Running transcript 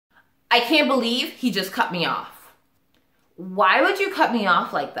I can't believe he just cut me off. Why would you cut me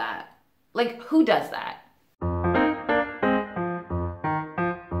off like that? Like, who does that?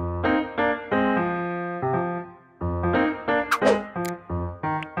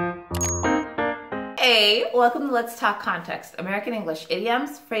 Hey, welcome to Let's Talk Context, American English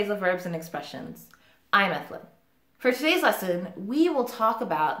idioms, phrasal verbs, and expressions. I'm Ethlyn. For today's lesson, we will talk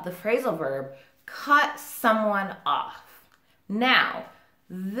about the phrasal verb, cut someone off. Now,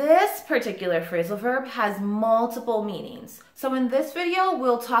 this particular phrasal verb has multiple meanings. So in this video,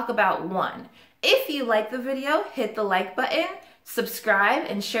 we'll talk about one. If you like the video, hit the like button, subscribe,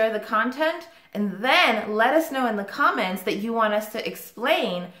 and share the content, and then let us know in the comments that you want us to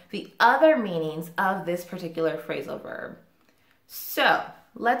explain the other meanings of this particular phrasal verb. So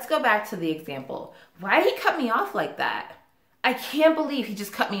let's go back to the example. Why did he cut me off like that? I can't believe he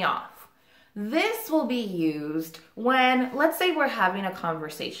just cut me off. This will be used when, let's say we're having a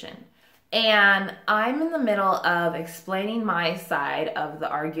conversation and I'm in the middle of explaining my side of the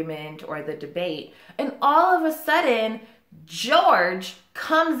argument or the debate, and all of a sudden, George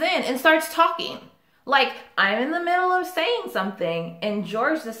comes in and starts talking. Like, I'm in the middle of saying something and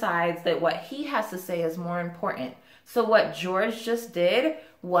George decides that what he has to say is more important. So what George just did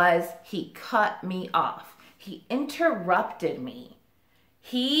was he cut me off. He interrupted me.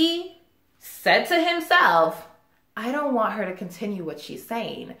 He said to himself, I don't want her to continue what she's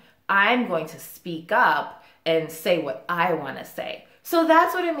saying. I'm going to speak up and say what I want to say. So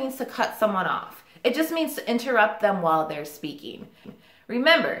that's what it means to cut someone off. It just means to interrupt them while they're speaking.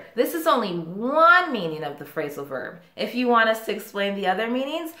 Remember, this is only one meaning of the phrasal verb. If you want us to explain the other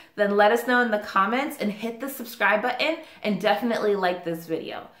meanings, then let us know in the comments and hit the subscribe button and definitely like this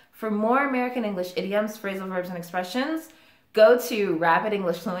video. For more American English idioms, phrasal verbs, and expressions, go to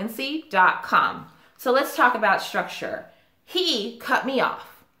rapid-english-fluency.com. So let's talk about structure. He cut me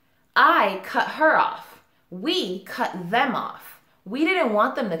off. I cut her off. We cut them off. We didn't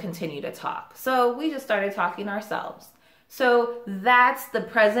want them to continue to talk, so we just started talking ourselves. So that's the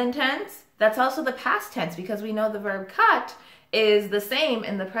present tense. That's also the past tense because we know the verb cut is the same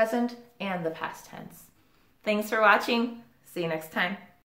in the present and the past tense. Thanks for watching. See you next time.